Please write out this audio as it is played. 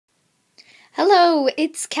Hello,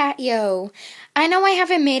 it's Katyo. I know I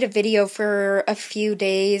haven't made a video for a few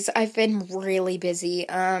days. I've been really busy.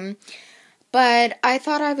 But I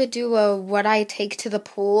thought I would do a what I take to the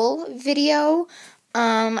pool video.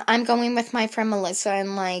 I'm going with my friend Melissa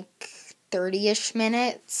in like 30-ish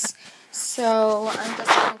minutes. So I'm just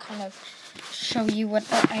gonna kind of show you what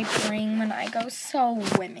I bring when I go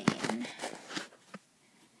swimming.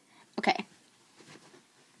 Okay.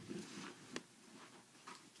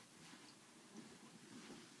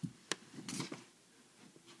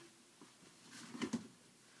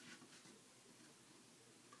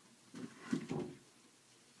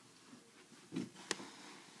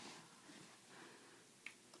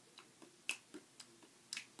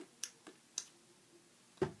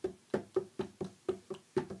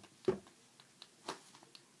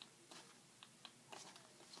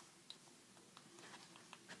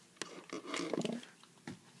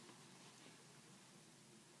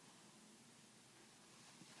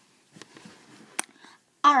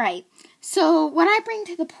 Alright, so what I bring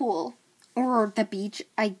to the pool, or the beach,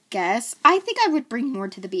 I guess. I think I would bring more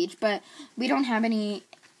to the beach, but we don't have any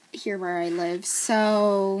here where I live,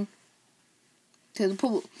 so to the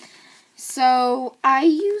pool. So I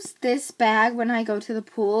use this bag when I go to the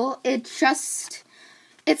pool. It's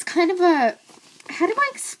kind of a, how do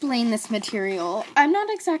I explain this material? I'm not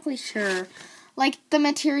exactly sure. Like, the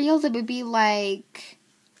material that would be like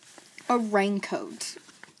a raincoat.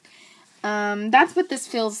 That's what this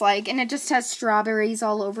feels like, and it just has strawberries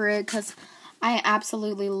all over it, because I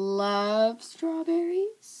absolutely love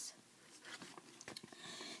strawberries.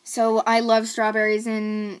 So I love strawberries,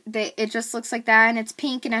 and it just looks like that, and it's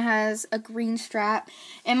pink, and it has a green strap,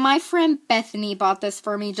 and my friend Bethany bought this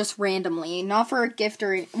for me just randomly, not for a gift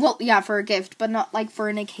or, well, yeah, for a gift, but not like for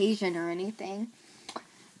an occasion or anything.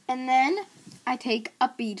 And then I take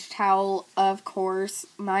a beach towel, of course.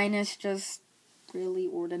 Mine is just really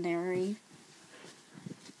ordinary.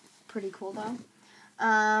 Pretty cool though.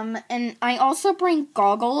 And I also bring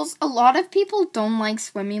goggles. A lot of people don't like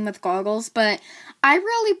swimming with goggles, but I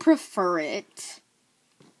really prefer it.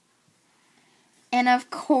 And of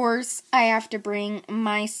course, I have to bring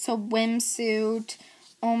my swimsuit.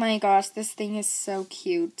 Oh my gosh, this thing is so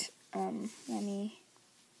cute. Let me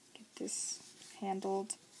get this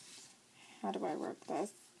handled. How do I work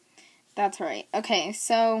this? That's right. Okay,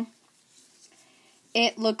 so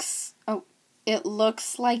it looks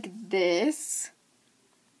like this.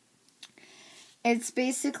 It's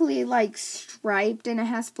basically like striped, and it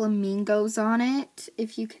has flamingos on it,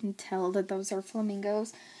 if you can tell that those are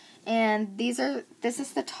flamingos. And this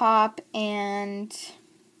is the top, and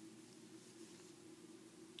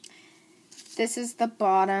this is the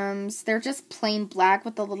bottoms. They're just plain black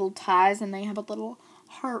with the little ties, and they have a little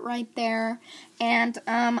heart right there. And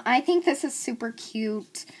I think this is super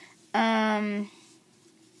cute.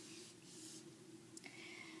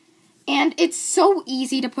 And it's so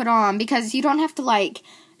easy to put on because you don't have to, like,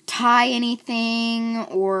 tie anything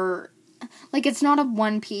or, like, it's not a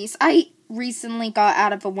one piece. I recently got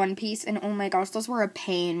out of a one piece, and oh my gosh, those were a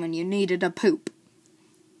pain when you needed a poop.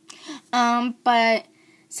 But,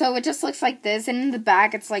 so it just looks like this, and in the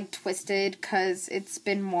back it's, like, twisted because it's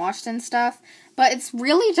been washed and stuff. But it's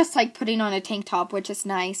really just, like, putting on a tank top, which is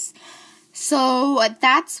nice. So,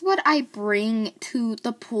 that's what I bring to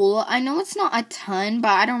the pool. I know it's not a ton, but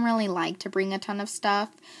I don't really like to bring a ton of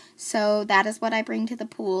stuff. So, that is what I bring to the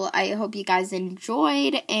pool. I hope you guys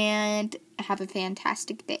enjoyed, and have a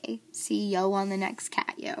fantastic day. See yo on the next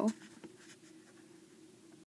Katyo.